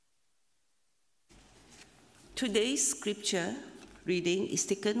Today's scripture reading is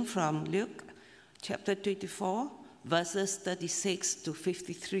taken from Luke chapter 24, verses 36 to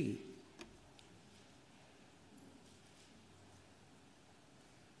 53.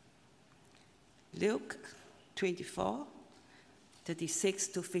 Luke 24, 36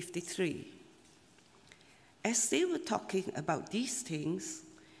 to 53. As they were talking about these things,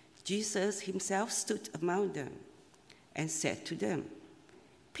 Jesus himself stood among them and said to them,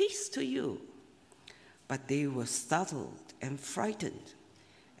 "Peace to you." But they were startled and frightened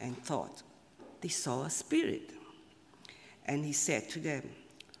and thought they saw a spirit. And he said to them,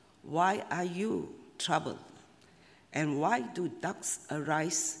 "Why are you troubled? And why do doubts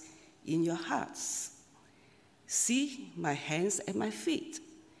arise in your hearts? See my hands and my feet,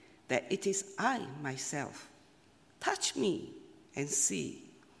 that it is I myself. Touch me and see.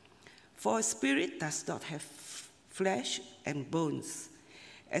 For a spirit does not have flesh and bones,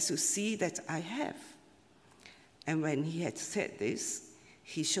 as you see that I have." And when he had said this,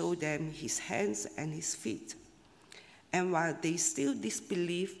 he showed them his hands and his feet. And while they still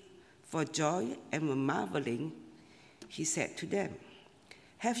disbelieved for joy and were marveling, he said to them,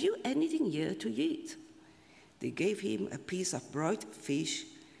 "Have you anything here to eat?" They gave him a piece of broiled fish,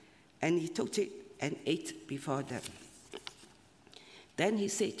 and he took it and ate before them. Then he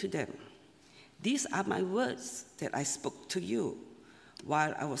said to them, "These are my words that I spoke to you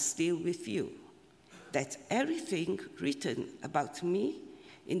while I was still with you, that everything written about me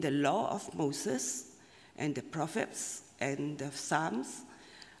in the law of Moses and the prophets and the Psalms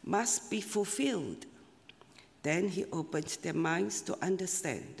must be fulfilled." Then he opened their minds to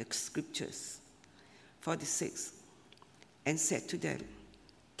understand the scriptures. 46. And said to them,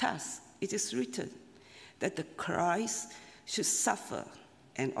 "Thus it is written that the Christ should suffer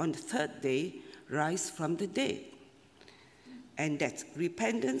and on the third day rise from the dead, and that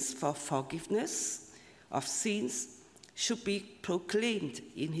repentance for forgiveness of sins should be proclaimed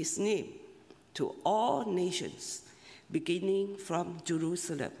in his name to all nations, beginning from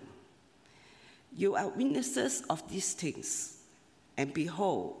Jerusalem. You are witnesses of these things, and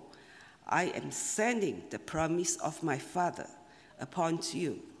behold, I am sending the promise of my Father upon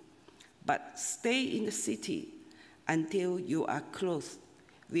you. But stay in the city until you are clothed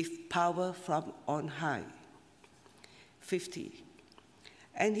with power from on high." 50.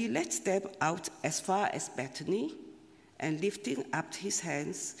 And he led them out as far as Bethany, and lifting up his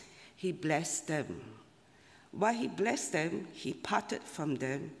hands, he blessed them. While he blessed them, he parted from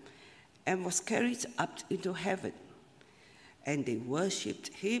them and was carried up into heaven. And they worshipped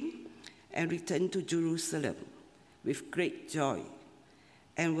him and returned to Jerusalem with great joy,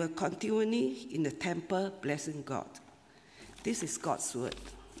 and were continually in the temple blessing God. This is God's word.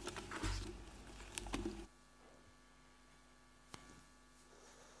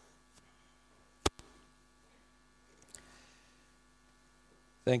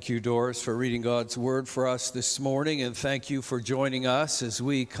 Thank you, Doris, for reading God's word for us this morning, and thank you for joining us as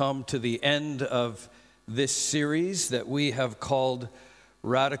we come to the end of this series that we have called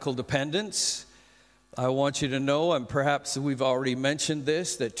Radical Dependence. I want you to know, and perhaps we've already mentioned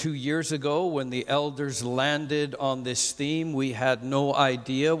this, that 2 years ago when the elders landed on this theme, we had no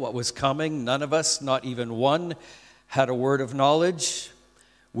idea what was coming. None of us, not even one, had a word of knowledge.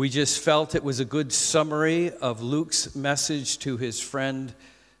 We just felt it was a good summary of Luke's message to his friend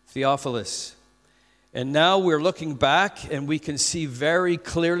Theophilus. And now we're looking back and we can see very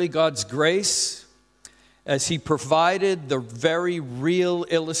clearly God's grace as he provided the very real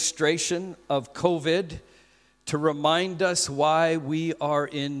illustration of COVID to remind us why we are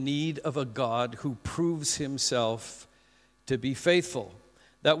in need of a God who proves himself to be faithful.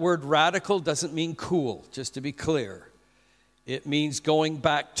 That word radical doesn't mean cool, just to be clear. It means going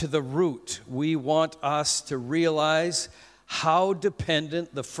back to the root. We want us to realize how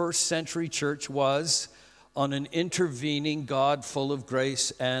dependent the first century church was on an intervening God full of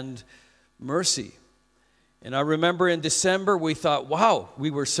grace and mercy. And I remember in December we thought, wow,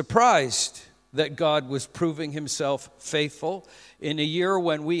 we were surprised that God was proving himself faithful in a year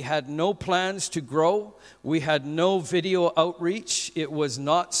when we had no plans to grow. We had no video outreach. It was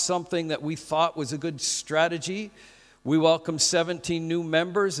not something that we thought was a good strategy. We welcomed 17 new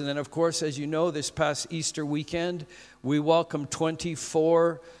members, and then, of course, as you know, this past Easter weekend, we welcomed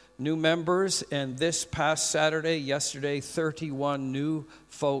 24 new members, and this past Saturday, yesterday, 31 new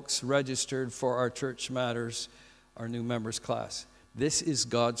folks registered for our Church Matters, our new members class. This is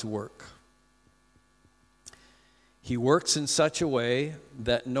God's work. He works in such a way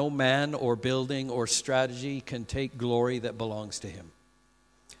that no man or building or strategy can take glory that belongs to him.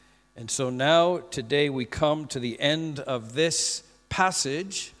 And so now, today, we come to the end of this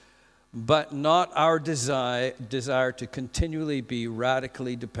passage but not our desire to continually be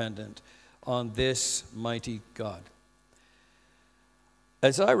radically dependent on this mighty God.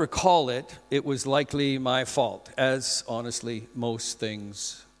 As I recall it, it was likely my fault, as honestly most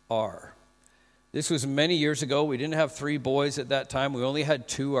things are. This was many years ago. We didn't have 3 boys at that time. We only had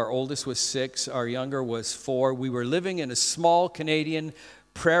 2. Our oldest was 6. Our younger was 4. We were living in a small Canadian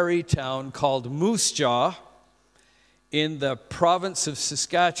prairie town called Moose Jaw in the province of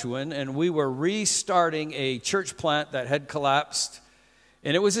Saskatchewan, and we were restarting a church plant that had collapsed.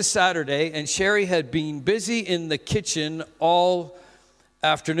 And it was a Saturday, and Sherry had been busy in the kitchen all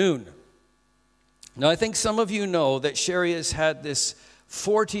afternoon. Now, I think some of you know that Sherry has had this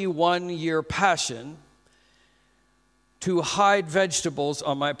 41-year passion to hide vegetables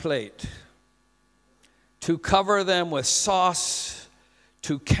on my plate, to cover them with sauce,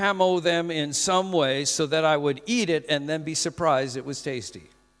 to camo them in some way so that I would eat it and then be surprised it was tasty.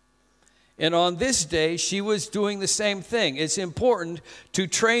 And on this day, she was doing the same thing. It's important to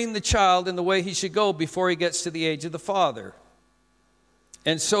train the child in the way he should go before he gets to the age of the father.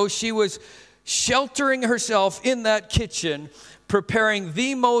 And so she was sheltering herself in that kitchen, preparing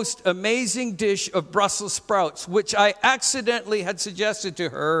the most amazing dish of Brussels sprouts, which I accidentally had suggested to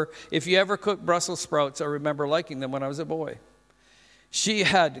her. If you ever cook Brussels sprouts, I remember liking them when I was a boy. She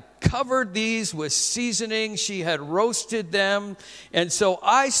had covered these with seasoning. She had roasted them. And so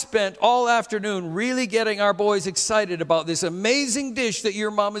I spent all afternoon really getting our boys excited about this amazing dish that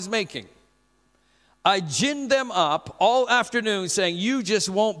your mom is making. I ginned them up all afternoon saying, you just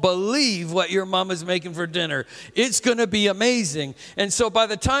won't believe what your mom is making for dinner. It's going to be amazing. And so by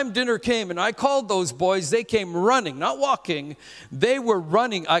the time dinner came and I called those boys, they came running, not walking. They were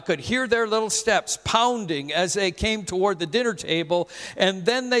running. I could hear their little steps pounding as they came toward the dinner table. And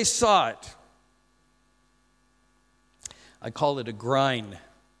then they saw it. I call it a grind.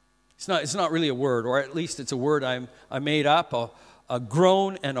 It's not really a word, or at least it's a word I made up, a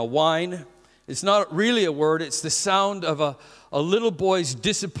groan and a whine. It's not really a word. It's the sound of a little boy's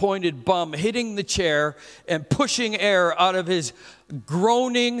disappointed bum hitting the chair and pushing air out of his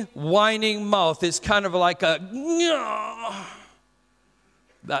groaning, whining mouth. It's kind of like a...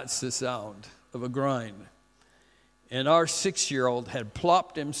 That's the sound of a grind. And our 6-year-old had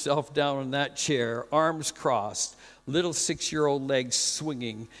plopped himself down in that chair, arms crossed, little 6-year-old legs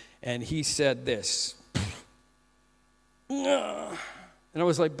swinging, and he said this. And I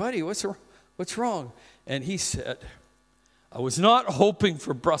was like, buddy, what's wrong? And he said, I was not hoping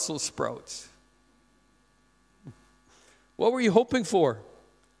for Brussels sprouts. What were you hoping for?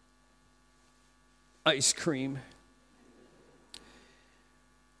 Ice cream.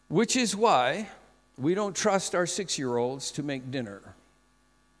 Which is why we don't trust our 6-year-olds to make dinner.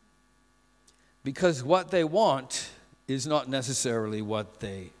 Because what they want is not necessarily what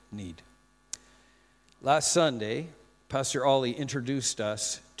they need. Last Sunday, Pastor Ollie introduced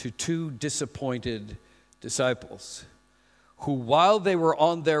us to 2 disappointed disciples who, while they were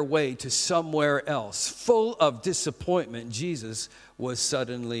on their way to somewhere else, full of disappointment, Jesus was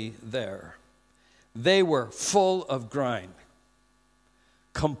suddenly there. They were full of grind,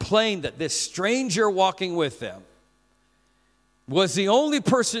 complained that this stranger walking with them was the only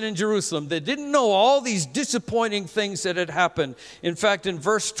person in Jerusalem that didn't know all these disappointing things that had happened. In fact, in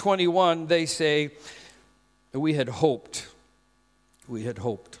verse 21, they say, we had hoped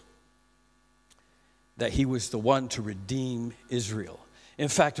that he was the one to redeem Israel. In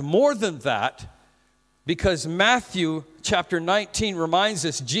fact, more than that, because Matthew chapter 19 reminds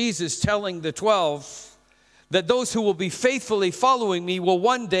us, Jesus telling the 12 that those who will be faithfully following me will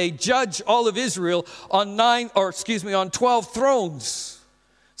one day judge all of Israel on 12 thrones.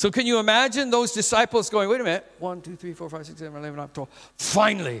 So can you imagine those disciples going, wait a minute, 1, 2, 3, 4, 5, 6, 7, 11, 12.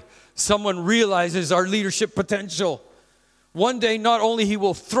 Finally, someone realizes our leadership potential. One day, not only he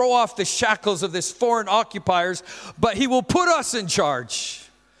will throw off the shackles of this foreign occupiers, but he will put us in charge.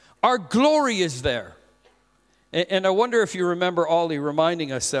 Our glory is there. And I wonder if you remember Ollie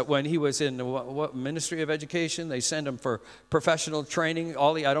reminding us that when he was in what Ministry of Education, they sent him for professional training.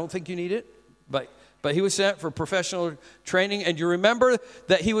 Ollie, I don't think you need it, but he was sent for professional training. And you remember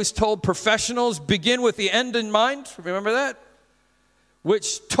that he was told professionals begin with the end in mind? Remember that?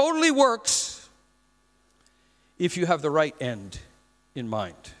 Which totally works if you have the right end in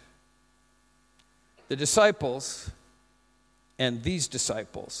mind. The disciples and these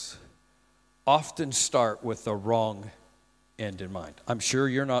disciples often start with the wrong end in mind. I'm sure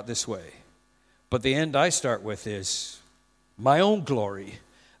you're not this way. But the end I start with is my own glory,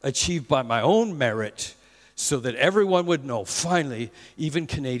 achieved by my own merit, so that everyone would know, finally, even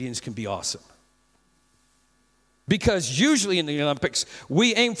Canadians can be awesome. Because usually in the Olympics,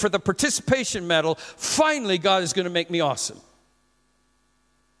 we aim for the participation medal. Finally, God is going to make me awesome.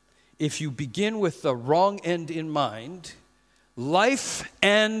 If you begin with the wrong end in mind, life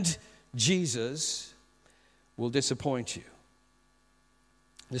and Jesus will disappoint you.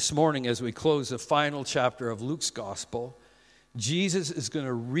 This morning, as we close the final chapter of Luke's gospel, Jesus is going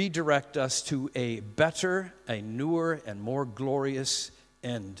to redirect us to a better, a newer, and more glorious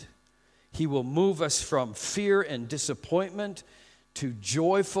end. He will move us from fear and disappointment to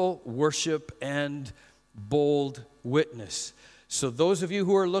joyful worship and bold witness. So those of you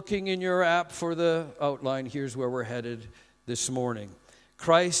who are looking in your app for the outline, here's where we're headed this morning.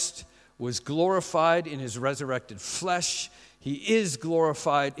 Christ was glorified in his resurrected flesh. He is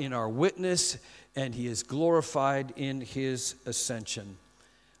glorified in our witness, and he is glorified in his ascension.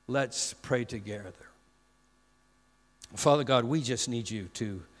 Let's pray together. Father God, we just need you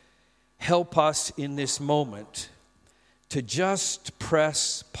to help us in this moment to just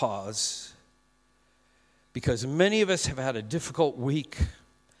press pause, because many of us have had a difficult week.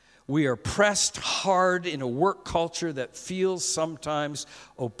 We are pressed hard in a work culture that feels sometimes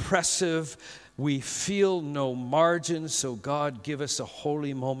oppressive. We feel no margin, so God, give us a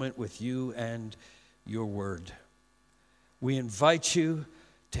holy moment with you and your word. We invite you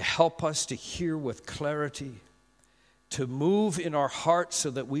to help us to hear with clarity, to move in our hearts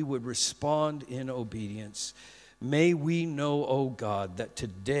so that we would respond in obedience. May we know, O God, that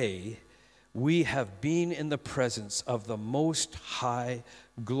today we have been in the presence of the Most High,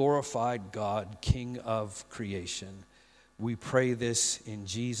 glorified God, King of creation. We pray this in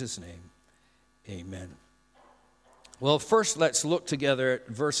Jesus' name. Amen. Well, first let's look together at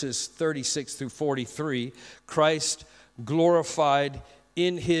verses 36 through 43. Christ glorified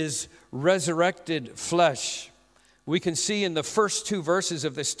in his resurrected flesh. We can see in the first two verses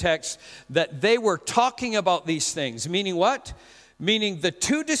of this text that they were talking about these things. Meaning what? Meaning the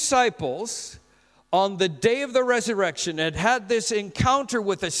two disciples on the day of the resurrection had had this encounter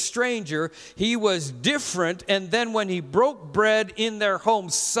with a stranger. He was different, and then when he broke bread in their home,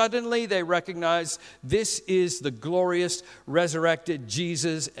 suddenly they recognized this is the glorious resurrected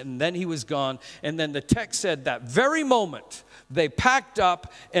Jesus, and then he was gone. And then the text said that very moment they packed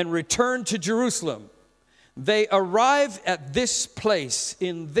up and returned to Jerusalem. They arrive at this place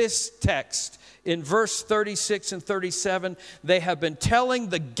in this text. In verse 36 and 37, they have been telling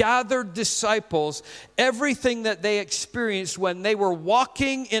the gathered disciples everything that they experienced when they were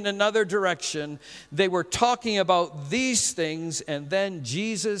walking in another direction. They were talking about these things, and then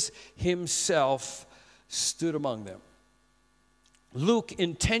Jesus himself stood among them. Luke,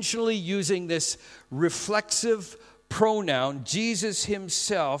 intentionally using this reflexive pronoun, Jesus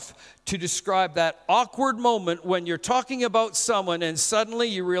himself, to describe that awkward moment when you're talking about someone and suddenly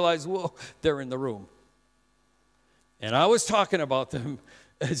you realize, whoa, they're in the room. And I was talking about them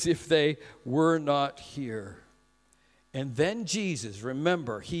as if they were not here. And then Jesus,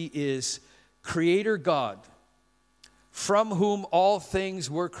 remember, he is Creator God, from whom all things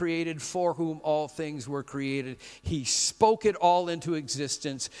were created, for whom all things were created. He spoke it all into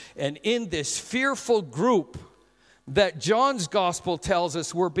existence. And in this fearful group that John's gospel tells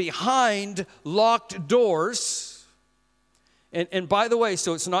us were behind locked doors. And by the way,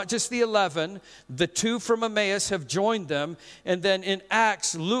 so it's not just the 11. The 2 from Emmaus have joined them. And then in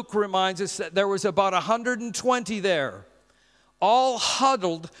Acts, Luke reminds us that there was about 120 there, all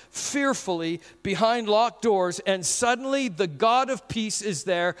huddled fearfully behind locked doors. And suddenly the God of peace is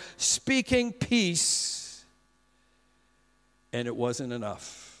there speaking peace. And it wasn't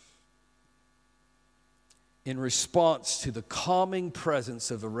enough. In response to the calming presence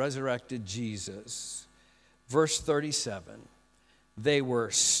of the resurrected Jesus, verse 37, they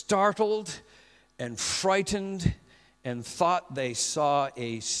were startled and frightened and thought they saw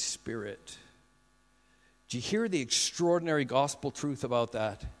a spirit. Do you hear the extraordinary gospel truth about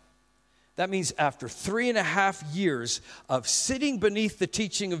that? That means after 3.5 years of sitting beneath the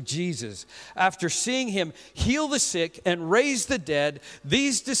teaching of Jesus, after seeing him heal the sick and raise the dead,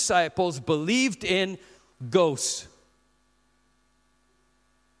 these disciples believed in ghosts.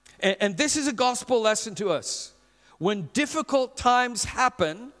 And this is a gospel lesson to us. When difficult times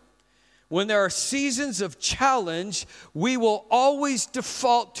happen, when there are seasons of challenge, we will always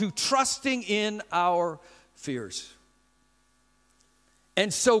default to trusting in our fears.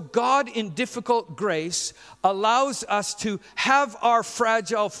 And so God, in difficult grace, allows us to have our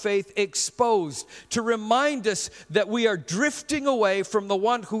fragile faith exposed, to remind us that we are drifting away from the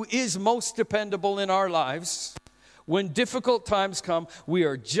one who is most dependable in our lives. When difficult times come, we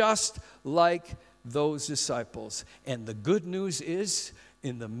are just like those disciples. And the good news is,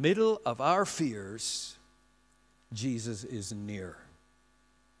 in the middle of our fears, Jesus is near.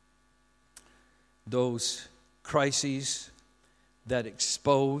 Those crises that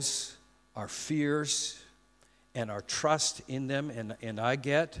expose our fears and our trust in them, and I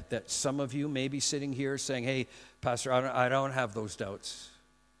get that some of you may be sitting here saying, hey, Pastor, I don't have those doubts.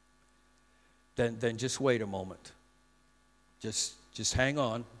 Then just wait a moment. Just hang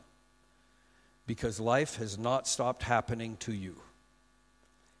on, because life has not stopped happening to you.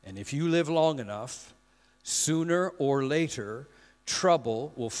 And if you live long enough, sooner or later,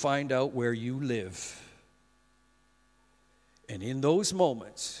 trouble will find out where you live. And in those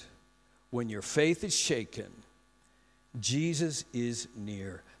moments, when your faith is shaken, Jesus is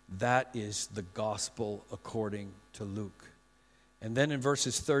near. That is the gospel according to Luke. And then in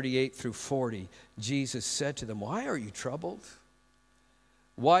verses 38 through 40, Jesus said to them, why are you troubled?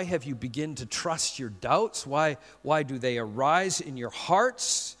 Why have you begun to trust your doubts? Why do they arise in your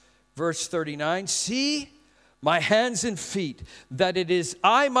hearts? Verse 39, see my hands and feet, that it is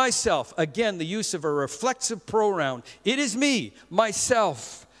I myself. Again, the use of a reflexive pronoun. It is me,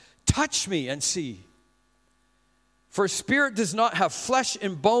 myself. Touch me and see. For spirit does not have flesh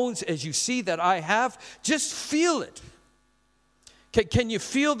and bones as you see that I have. Just feel it. Can you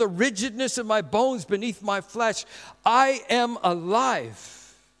feel the rigidness of my bones beneath my flesh? I am alive.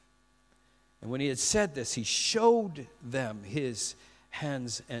 And when he had said this, he showed them his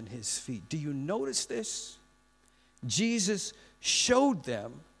hands and his feet. Do you notice this? Jesus showed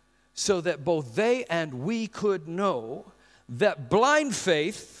them so that both they and we could know that blind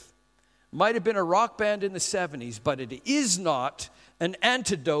faith might have been a rock band in the 70s, but it is not an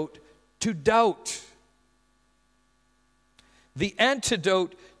antidote to doubt. The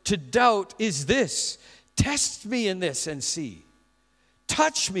antidote to doubt is this: test me in this and see.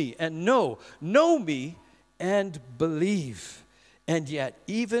 Touch me and know. Know me and believe. And yet,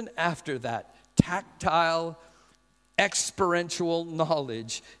 even after that tactile, experiential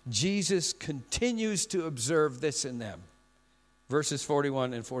knowledge, Jesus continues to observe this in them. Verses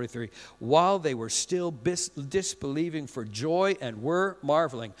 41 and 43. While they were still disbelieving for joy and were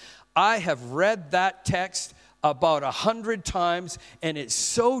marveling. I have read that text about 100 times, and it's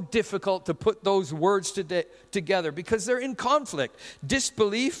so difficult to put those words together because they're in conflict.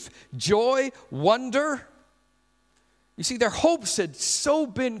 Disbelief, joy, wonder. You see, their hopes had so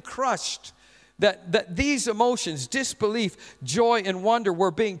been crushed that these emotions, disbelief, joy, and wonder,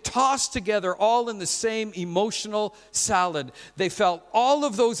 were being tossed together all in the same emotional salad. They felt all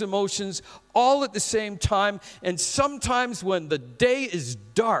of those emotions all at the same time, and sometimes when the day is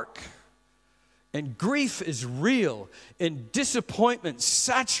dark and grief is real and disappointment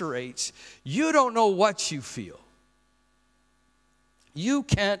saturates, you don't know what you feel. You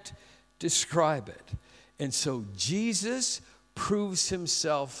can't describe it. And so Jesus proves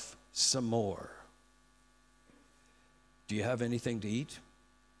himself some more. Do you have anything to eat?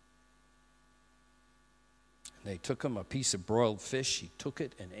 And they took him a piece of broiled fish. He took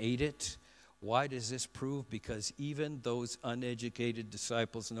it and ate it. Why does this prove? Because even those uneducated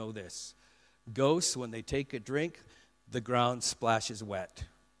disciples know this. Ghosts, when they take a drink, the ground splashes wet.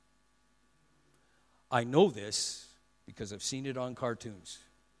 I know this because I've seen it on cartoons.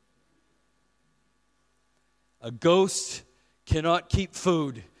 A ghost cannot keep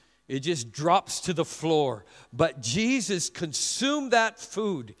food. It just drops to the floor. But Jesus consumed that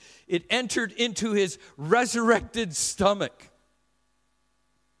food. It entered into his resurrected stomach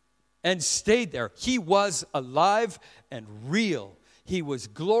and stayed there. He was alive and real. He was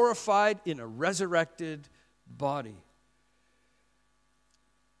glorified in a resurrected body.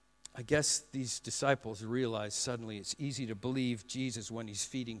 I guess these disciples realized suddenly it's easy to believe Jesus when he's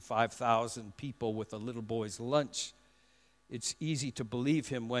feeding 5,000 people with a little boy's lunch. It's easy to believe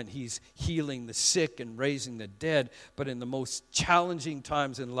him when he's healing the sick and raising the dead. But in the most challenging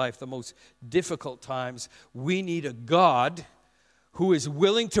times in life, the most difficult times, we need a God who is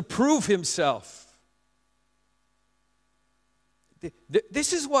willing to prove himself.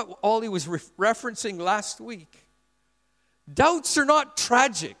 This is what Ollie was referencing last week. Doubts are not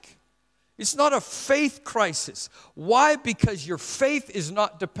tragic. It's not a faith crisis. Why? Because your faith is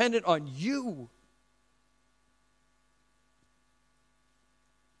not dependent on you.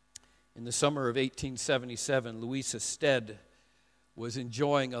 In the summer of 1877, Louisa Stead was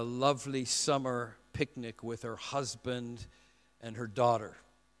enjoying a lovely summer picnic with her husband and her daughter.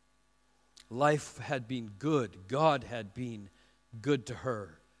 Life had been good. God had been good to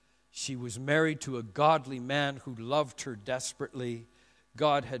her. She was married to a godly man who loved her desperately.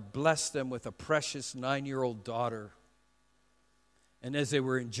 God had blessed them with a precious 9-year-old daughter. And as they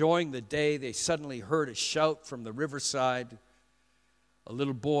were enjoying the day, they suddenly heard a shout from the riverside. A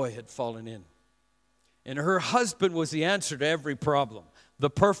little boy had fallen in. And her husband was the answer to every problem. The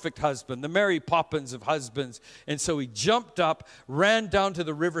perfect husband, the Mary Poppins of husbands. And so he jumped up, ran down to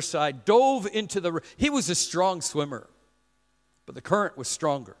the riverside, dove into the... He was a strong swimmer, but the current was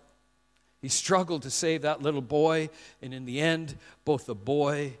stronger. He struggled to save that little boy, and in the end, both the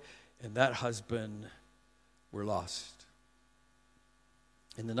boy and that husband were lost.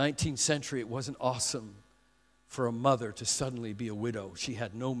 In the 19th century, it wasn't awesome for a mother to suddenly be a widow. She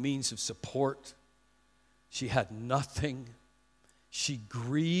had no means of support. She had nothing. She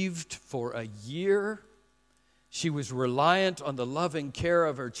grieved for a year. She was reliant on the loving care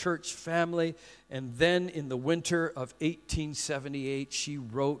of her church family. And then in the winter of 1878, she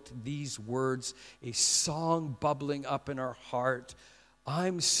wrote these words, a song bubbling up in her heart.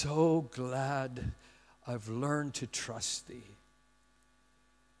 I'm so glad I've learned to trust thee.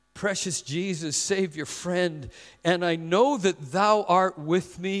 Precious Jesus, Savior, friend, and I know that thou art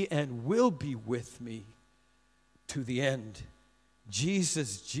with me and will be with me to the end.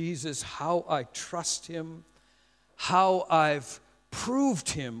 Jesus, Jesus, how I trust him, how I've proved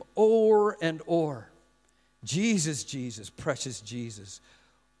him o'er and o'er. Jesus, Jesus, precious Jesus,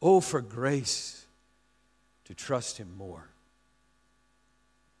 oh, for grace to trust him more.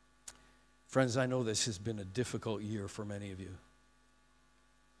 Friends, I know this has been a difficult year for many of you.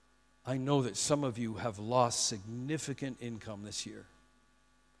 I know that some of you have lost significant income this year.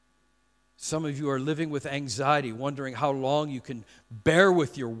 Some of you are living with anxiety, wondering how long you can bear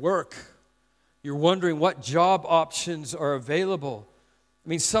with your work. You're wondering what job options are available. I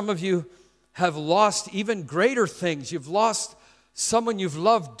mean, some of you have lost even greater things. You've lost someone you've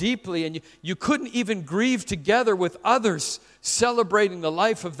loved deeply, and you couldn't even grieve together with others celebrating the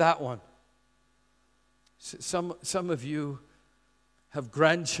life of that one. Some of you have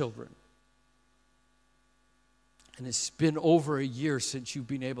grandchildren, and it's been over a year since you've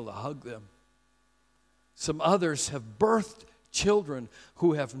been able to hug them. Some others have birthed children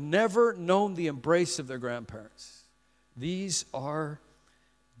who have never known the embrace of their grandparents. These are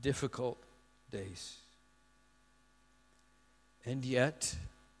difficult days. And yet,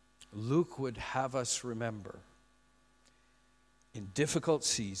 Luke would have us remember, in difficult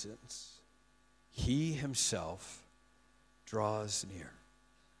seasons, he himself draws near.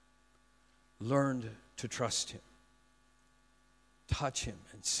 Learn to trust him. Touch him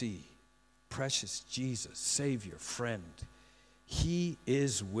and see. Precious Jesus, Savior, friend, he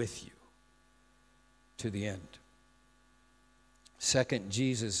is with you to the end. Second,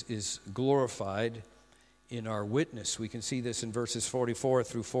 Jesus is glorified in our witness. We can see this in verses 44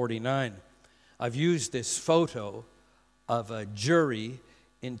 through 49. I've used this photo of a jury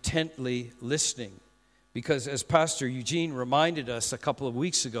intently listening because, as Pastor Eugene reminded us a couple of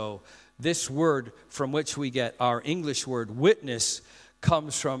weeks ago, this word from which we get our English word witness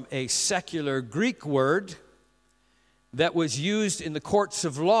comes from a secular Greek word that was used in the courts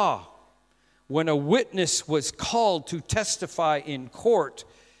of law. When a witness was called to testify in court,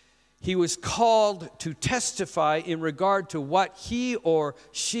 he was called to testify in regard to what he or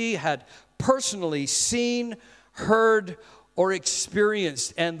she had personally seen, heard, or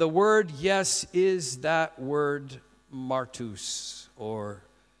experienced. And the word, yes, is that word martus, or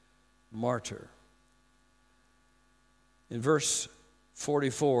martyr. In verse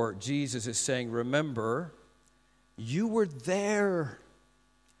 44, Jesus is saying, remember, you were there.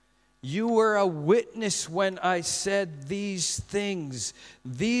 You were a witness when I said these things.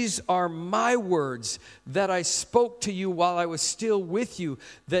 These are my words that I spoke to you while I was still with you,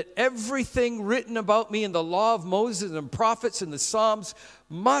 that everything written about me in the law of Moses and prophets and the Psalms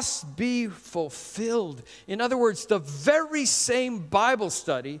must be fulfilled. In other words, the very same Bible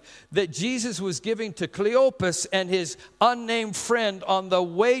study that Jesus was giving to Cleopas and his unnamed friend on the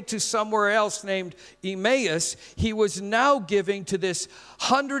way to somewhere else named Emmaus, he was now giving to this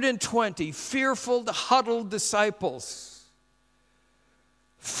 120 fearful, huddled disciples.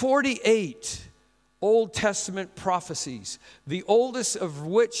 48 Old Testament prophecies, the oldest of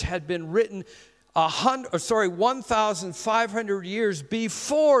which had been written 1,500 years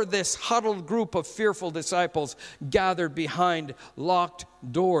before this huddled group of fearful disciples gathered behind locked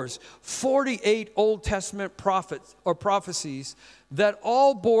doors. 48 Old Testament prophets or prophecies that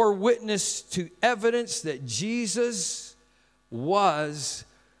all bore witness to evidence that Jesus was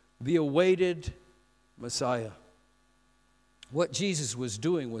the awaited Messiah. What Jesus was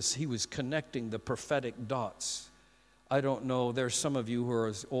doing was he was connecting the prophetic dots. I don't know, there's some of you who are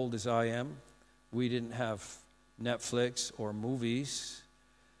as old as I am. We didn't have Netflix or movies,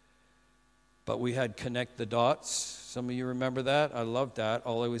 but we had Connect the Dots. Some of you remember that? I loved that.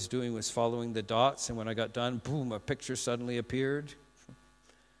 All I was doing was following the dots, and when I got done, boom, a picture suddenly appeared.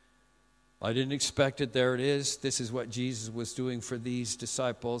 I didn't expect it. There it is. This is what Jesus was doing for these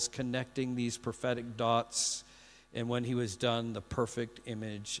disciples, connecting these prophetic dots. And when he was done, the perfect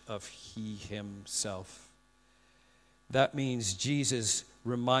image of he himself. That means Jesus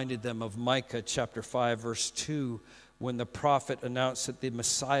reminded them of Micah chapter 5, verse 2, when the prophet announced that the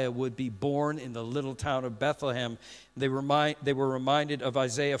Messiah would be born in the little town of Bethlehem. They were reminded of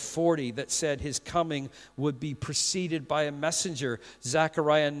Isaiah 40 that said his coming would be preceded by a messenger.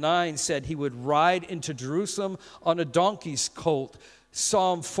 Zechariah 9 said he would ride into Jerusalem on a donkey's colt.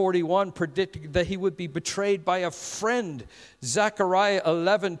 Psalm 41 predicted that he would be betrayed by a friend. Zechariah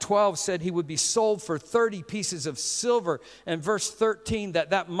 11:12 said he would be sold for 30 pieces of silver. And verse 13,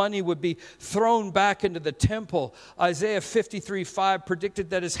 that money would be thrown back into the temple. Isaiah 53:5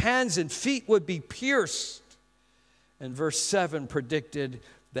 predicted that his hands and feet would be pierced. And verse 7 predicted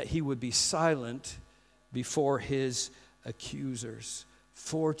that he would be silent before his accusers.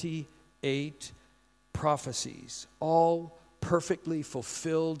 48 prophecies, all perfectly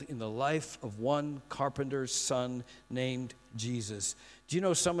fulfilled in the life of one carpenter's son named Jesus. Do you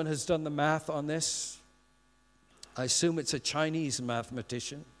know someone has done the math on this? I assume it's a Chinese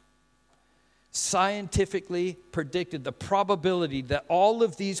mathematician. Scientifically predicted the probability that all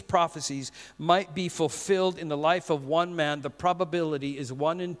of these prophecies might be fulfilled in the life of one man. The probability is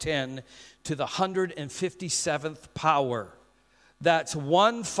 1 in 10 to the 157th power. That's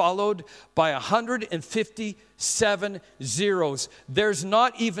 1 followed by 157 zeros. There's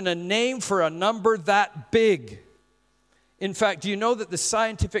not even a name for a number that big. In fact, do you know that the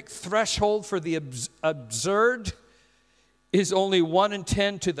scientific threshold for the absurd is only 1 in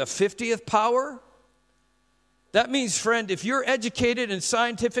 10 to the 50th power? That means, friend, if you're educated in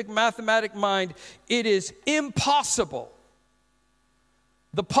scientific mathematic mind, it is impossible.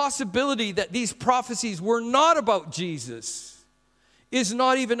 The possibility that these prophecies were not about Jesus is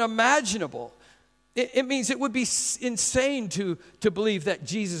not even imaginable. It means it would be insane to believe that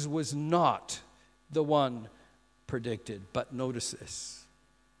Jesus was not the one predicted. But notice this.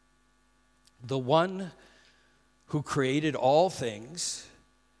 The one who created all things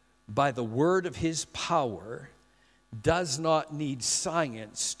by the word of his power does not need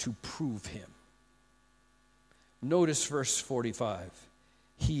science to prove him. Notice verse 45.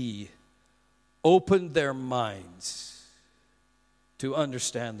 He opened their minds to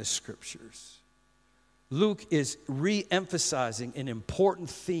understand the scriptures. Luke is re-emphasizing an important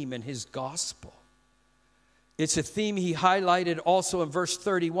theme in his gospel. It's a theme he highlighted also in verse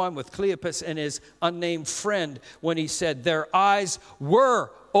 31 with Cleopas and his unnamed friend when he said their eyes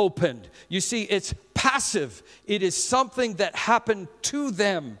were opened. You see, it's passive. It is something that happened to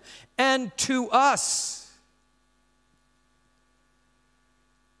them and to us.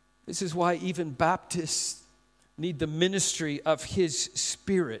 This is why even Baptists need the ministry of his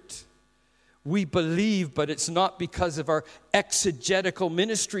Spirit. We believe, but it's not because of our exegetical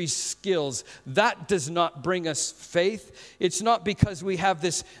ministry skills. That does not bring us faith. It's not because we have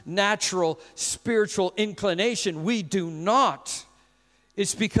this natural spiritual inclination. We do not.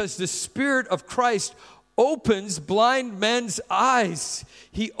 It's because the Spirit of Christ opens blind men's eyes.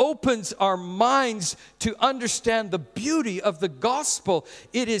 He opens our minds to understand the beauty of the gospel.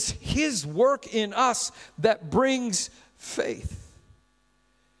 It is his work in us that brings faith.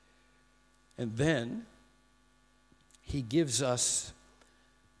 And then he gives us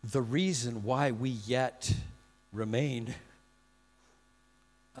the reason why we yet remain.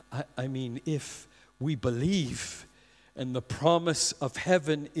 I mean, if we believe and the promise of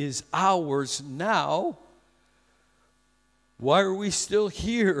heaven is ours now, why are we still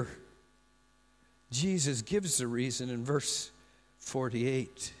here? Jesus gives the reason in verse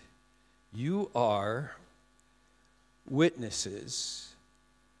 48. You are witnesses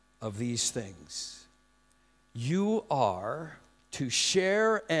of these things. You are to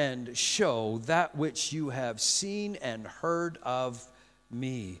share and show that which you have seen and heard of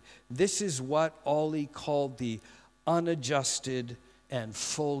me. This is what Ollie called the unadjusted and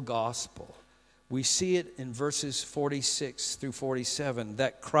full gospel. We see it in verses 46 through 47,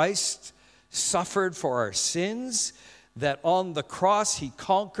 that Christ suffered for our sins, that on the cross he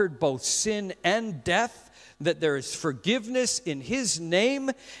conquered both sin and death, that there is forgiveness in his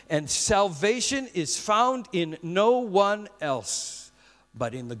name, and salvation is found in no one else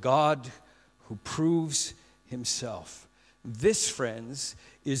but in the God who proves himself. This, friends,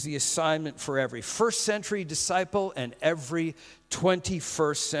 is the assignment for every first century disciple and every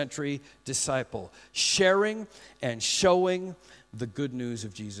 21st century disciple, sharing and showing the good news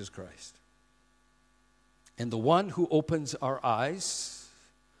of Jesus Christ. And the one who opens our eyes,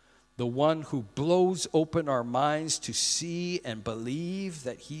 the one who blows open our minds to see and believe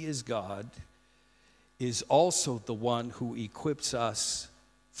that he is God, is also the one who equips us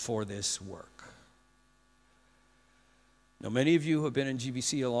for this work. Now, many of you who have been in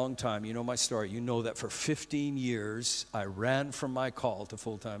GBC a long time, you know my story. You know that for 15 years, I ran from my call to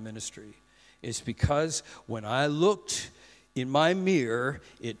full-time ministry. It's because when I looked in my mirror,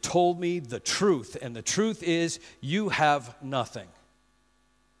 it told me the truth. And the truth is, you have nothing.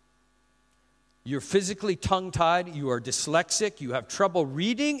 You're physically tongue-tied. You are dyslexic. You have trouble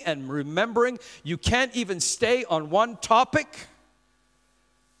reading and remembering. You can't even stay on one topic.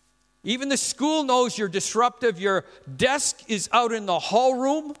 Even the school knows you're disruptive. Your desk is out in the hall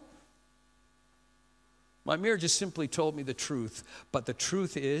room. My mirror just simply told me the truth. But the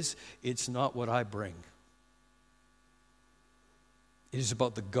truth is, it's not what I bring. It is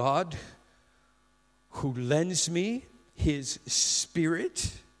about the God who lends me his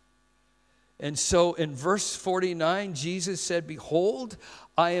Spirit. And so in verse 49, Jesus said, "Behold,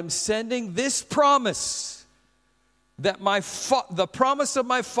 I am sending this promise, that the promise of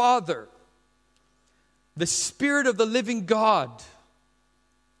my Father, the Spirit of the living God,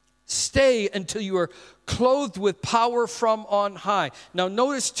 stay until you are clothed with power from on high." Now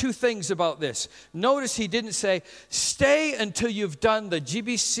notice two things about this. Notice he didn't say, stay until you've done the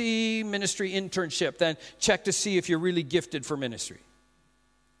GBC ministry internship, then check to see if you're really gifted for ministry.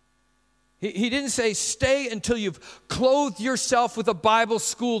 He didn't say, stay until you've clothed yourself with a Bible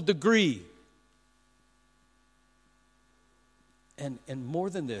school degree. And more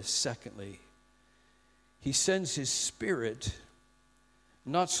than this, secondly, he sends his Spirit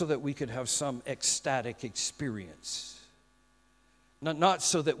not so that we could have some ecstatic experience, not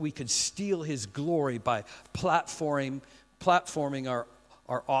so that we could steal his glory by platforming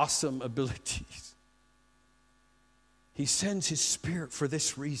our awesome abilities. He sends his Spirit for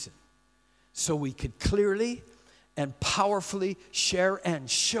this reason, so we could clearly and powerfully share and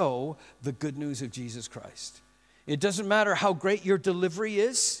show the good news of Jesus Christ. It doesn't matter how great your delivery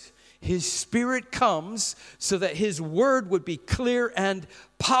is. His Spirit comes so that his word would be clear and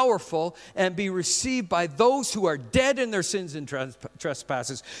powerful and be received by those who are dead in their sins and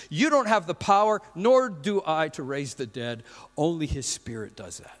trespasses. You don't have the power, nor do I, to raise the dead. Only his Spirit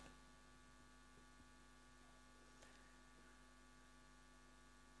does that.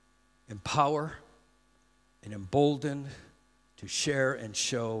 Empower and emboldened to share and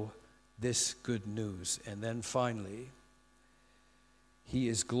show this good news. And then finally, he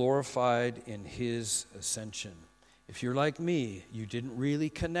is glorified in his ascension. If you're like me, you didn't really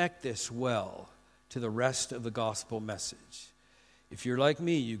connect this well to the rest of the gospel message. If you're like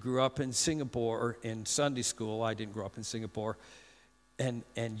me, you grew up in Singapore or in Sunday school. I didn't grow up in Singapore. And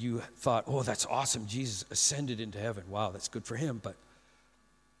you thought, oh, that's awesome. Jesus ascended into heaven. Wow, that's good for him. But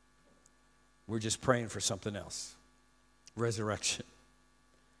we're just praying for something else. Resurrection.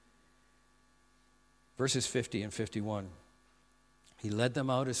 Verses 50 and 51. He led them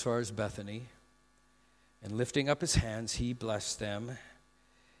out as far as Bethany, and lifting up his hands, he blessed them.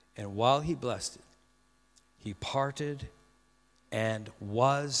 And while he blessed it, he parted and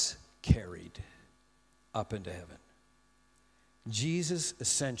was carried up into heaven. Jesus'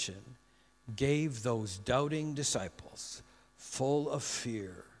 ascension gave those doubting disciples, full of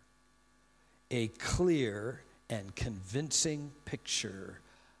fear, a clear and convincing picture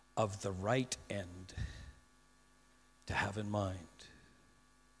of the right end to have in mind.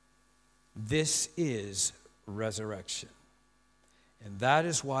 This is resurrection. And that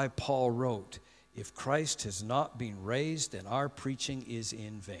is why Paul wrote, if Christ has not been raised, then our preaching is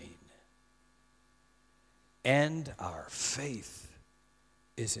in vain. And our faith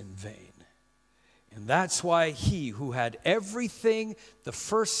is in vain. And that's why he who had everything the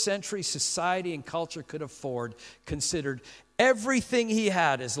first century society and culture could afford considered everything he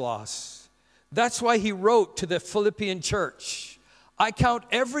had as loss. That's why he wrote to the Philippian church, I count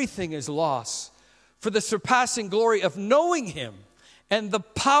everything as loss for the surpassing glory of knowing him and the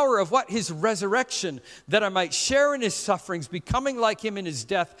power of what his resurrection, that I might share in his sufferings, becoming like him in his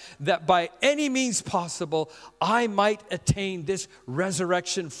death, that by any means possible I might attain this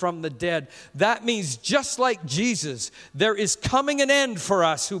resurrection from the dead. That means just like Jesus, there is coming an end for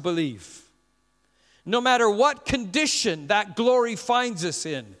us who believe. No matter what condition that glory finds us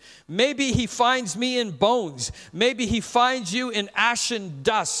in. Maybe he finds me in bones. Maybe he finds you in ashen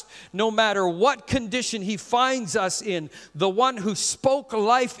dust. No matter what condition he finds us in, the one who spoke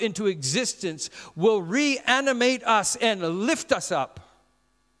life into existence will reanimate us and lift us up.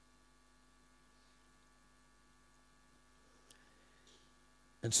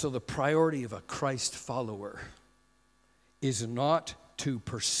 And so the priority of a Christ follower is not to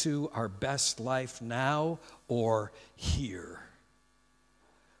pursue our best life now or here,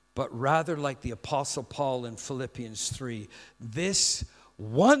 but rather like the Apostle Paul in Philippians 3, this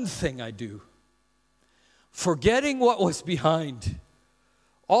one thing I do, forgetting what was behind,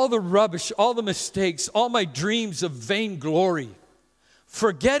 all the rubbish, all the mistakes, all my dreams of vainglory,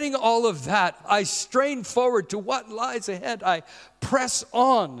 forgetting all of that, I strain forward to what lies ahead. I press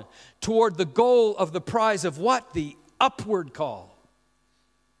on toward the goal of the prize of what? The upward call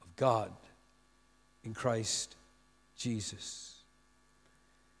of God in Christ Jesus.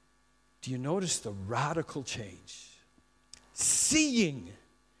 Do you notice the radical change? Seeing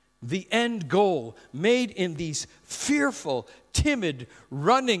the end goal made in these fearful, timid,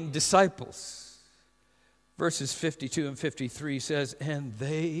 running disciples. Verses 52 and 53 says, and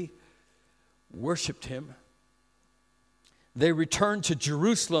they worshiped him. They returned to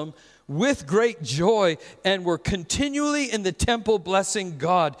Jerusalem with great joy and were continually in the temple blessing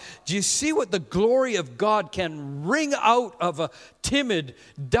God. Do you see what the glory of God can wring out of a timid,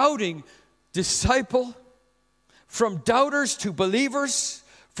 doubting disciple? From doubters to believers,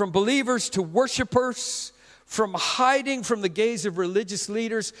 from believers to worshipers, from hiding from the gaze of religious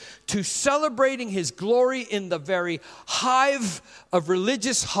leaders to celebrating his glory in the very hive of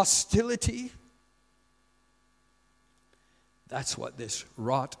religious hostility. That's what this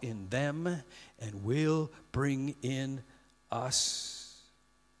wrought in them and will bring in us.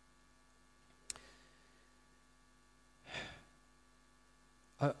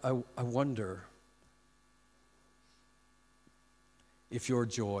 I wonder if your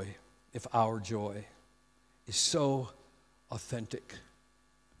joy, if our joy is so authentic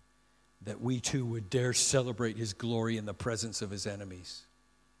that we too would dare celebrate his glory in the presence of his enemies.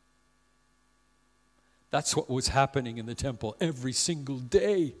 That's what was happening in the temple every single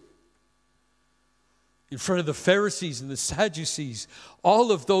day. In front of the Pharisees and the Sadducees,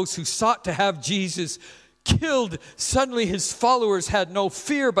 all of those who sought to have Jesus killed, suddenly his followers had no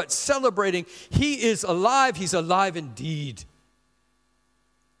fear but celebrating, he is alive, he's alive indeed.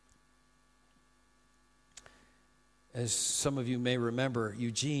 As some of you may remember,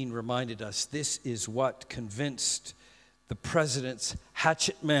 Eugene reminded us, this is what convinced the president's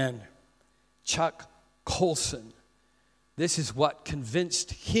hatchet man, Chuck Colson. This is what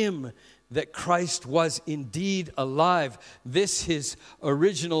convinced him that Christ was indeed alive. This his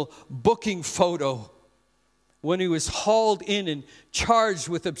original booking photo when he was hauled in and charged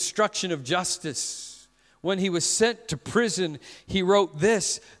with obstruction of justice. When he was sent to prison, he wrote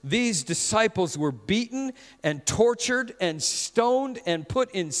this: these disciples were beaten and tortured and stoned and put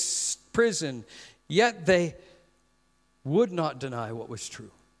in prison, yet they would not deny what was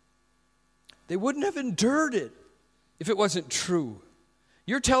true. They wouldn't have endured it if it wasn't true.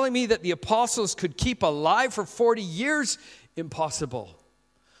 You're telling me that the apostles could keep alive for 40 years? Impossible.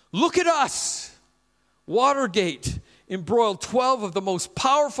 Look at us. Watergate embroiled 12 of the most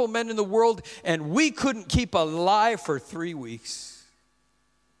powerful men in the world, and we couldn't keep alive for 3 weeks.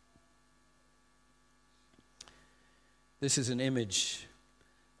 This is an image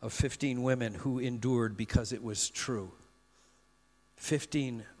of 15 women who endured because it was true.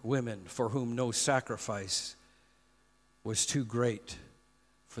 15 women for whom no sacrifice was too great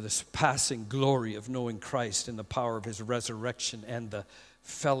for the surpassing glory of knowing Christ and the power of his resurrection and the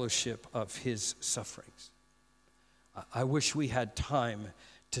fellowship of his sufferings. I wish we had time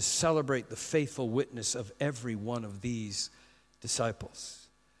to celebrate the faithful witness of every one of these disciples.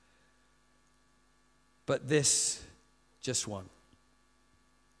 But this, just one.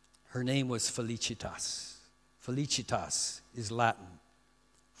 Her name was Felicitas. Felicitas is Latin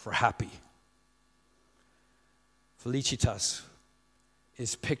for happy. Felicitas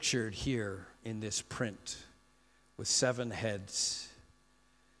is pictured here in this print with 7 heads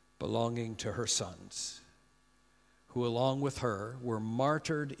belonging to her sons, who along with her were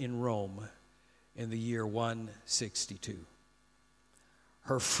martyred in Rome in the year 162.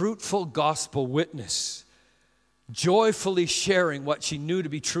 Her fruitful gospel witness, joyfully sharing what she knew to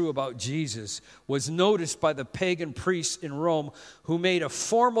be true about Jesus, was noticed by the pagan priests in Rome, who made a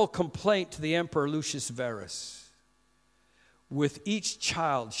formal complaint to the emperor Lucius Verus. With each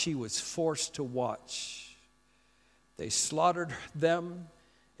child she was forced to watch. They slaughtered them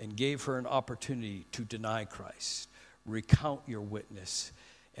and gave her an opportunity to deny Christ. Recount your witness.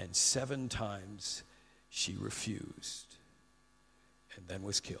 And 7 times she refused and then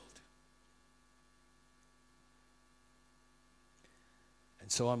was killed.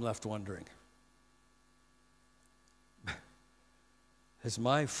 And so I'm left wondering, has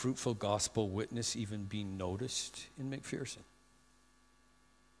my fruitful gospel witness even been noticed in McPherson?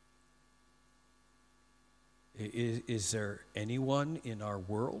 Is there anyone in our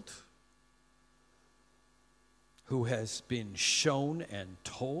world who has been shown and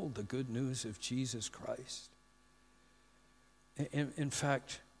told the good news of Jesus Christ? In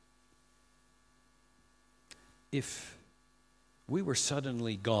fact, if we were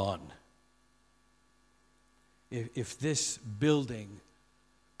suddenly gone, if this building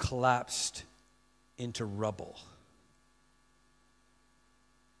collapsed into rubble,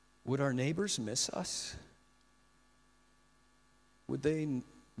 would our neighbors miss us? Would they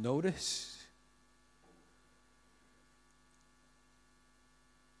notice?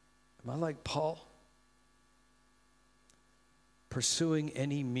 Am I like Paul? Pursuing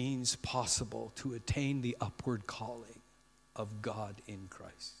any means possible to attain the upward calling of God in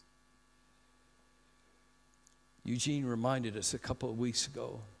Christ. Eugene reminded us a couple of weeks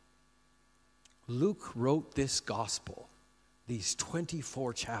ago, Luke wrote this gospel, these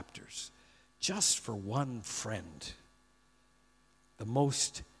 24 chapters, just for one friend, the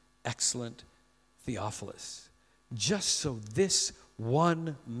most excellent Theophilus. Just so this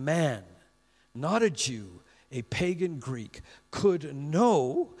one man, not a Jew, a pagan Greek, could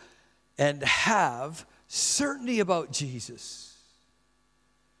know and have certainty about Jesus.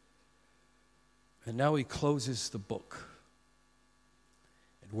 And now he closes the book,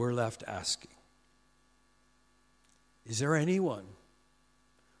 and we're left asking, is there anyone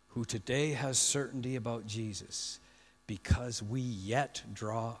who today has certainty about Jesus because we yet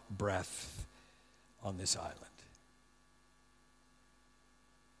draw breath on this island?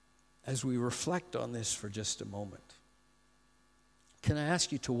 As we reflect on this for just a moment, can I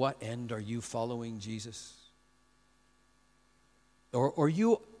ask you, to what end are you following Jesus? Or are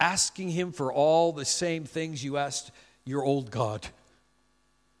you asking him for all the same things you asked your old God?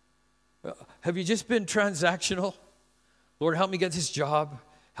 Have you just been transactional? Lord, help me get this job.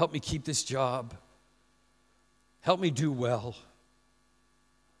 Help me keep this job. Help me do well.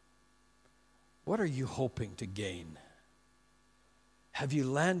 What are you hoping to gain? Have you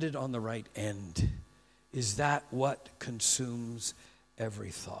landed on the right end? Is that what consumes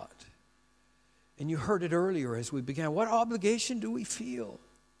every thought? And you heard it earlier as we began. What obligation do we feel?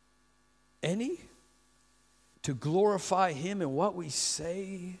 Any? To glorify him in what we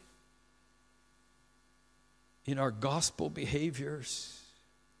say, in our gospel behaviors?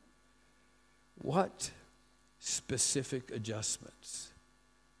 What specific adjustments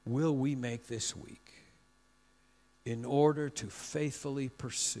will we make this week in order to faithfully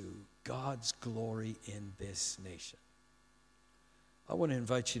pursue God's glory in this nation? I want to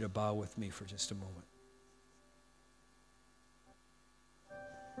invite you to bow with me for just a moment.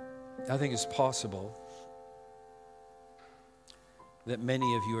 I think it's possible that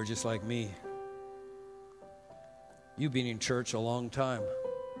many of you are just like me. You've been in church a long time.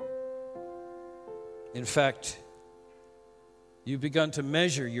 In fact, you've begun to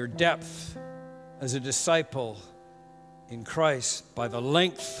measure your depth as a disciple in Christ by the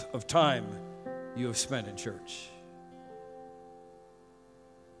length of time you have spent in church.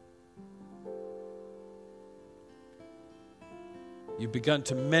 You've begun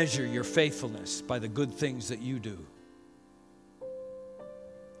to measure your faithfulness by the good things that you do.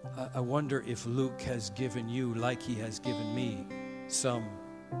 I wonder if Luke has given you, like he has given me, some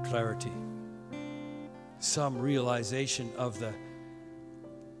clarity, some realization of the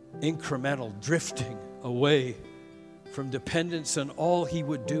incremental drifting away from dependence on all he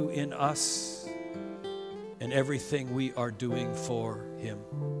would do in us and everything we are doing for him.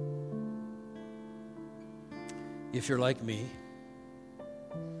 If you're like me,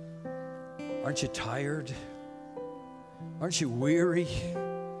 aren't you tired? Aren't you weary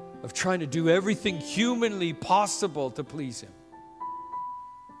of trying to do everything humanly possible to please him,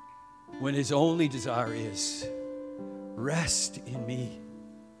 when his only desire is, rest in me?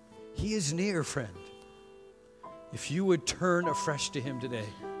 He is near, friend. If you would turn afresh to him today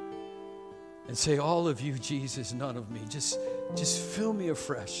and say, all of you, Jesus, none of me, just fill me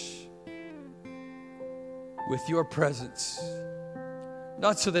afresh with your presence,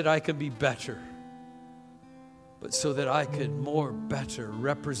 not so that I can be better, but so that I could more better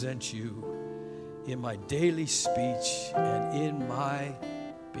represent you in my daily speech and in my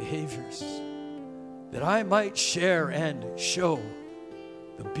behaviors, that I might share and show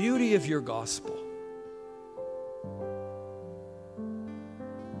the beauty of your gospel.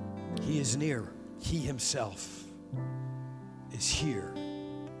 He is near. He himself is here.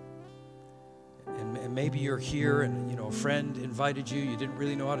 And maybe you're here and, a friend invited you. You didn't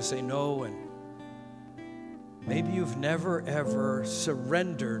really know how to say no. And maybe you've never, ever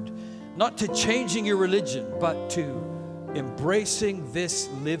surrendered, not to changing your religion, but to embracing this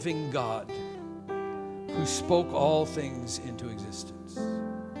living God who spoke all things into existence,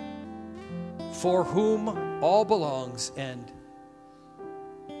 for whom all belongs, and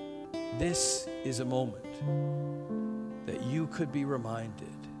this is a moment that you could be reminded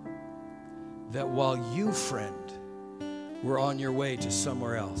that while you, friend, were on your way to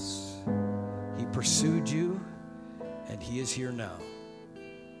somewhere else, he pursued you, and he is here now.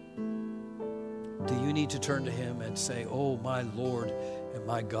 Do you need to turn to him and say, "Oh, my Lord and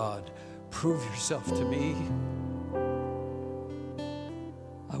my God, prove yourself to me.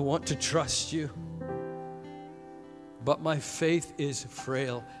 I want to trust you, but my faith is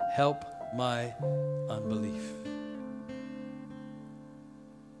frail. Help my unbelief."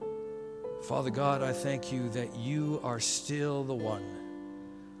 Father God, I thank you that you are still the one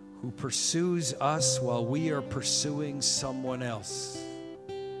who pursues us while we are pursuing someone else.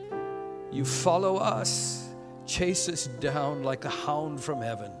 You follow us, chase us down like a hound from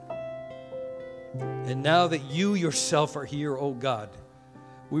heaven. And now that you yourself are here, oh God,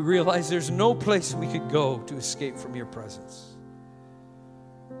 we realize there's no place we could go to escape from your presence.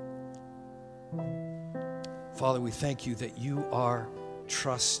 Father, we thank you that you are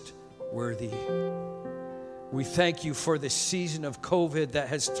trustworthy. We thank you for this season of COVID that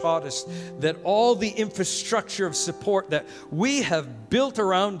has taught us that all the infrastructure of support that we have built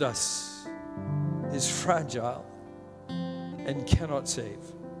around us is fragile and cannot save.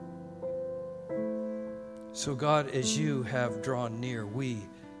 So God, as you have drawn near, we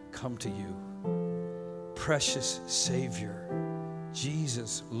come to you. Precious Savior,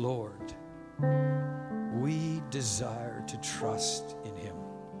 Jesus, Lord, we desire to trust in him.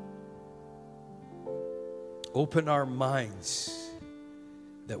 Open our minds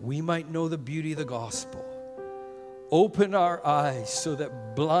that we might know the beauty of the gospel. Open our eyes so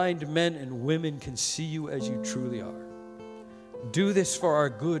that blind men and women can see you as you truly are. Do this for our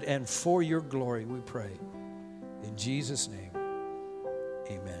good and for your glory, we pray. In Jesus' name,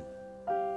 amen.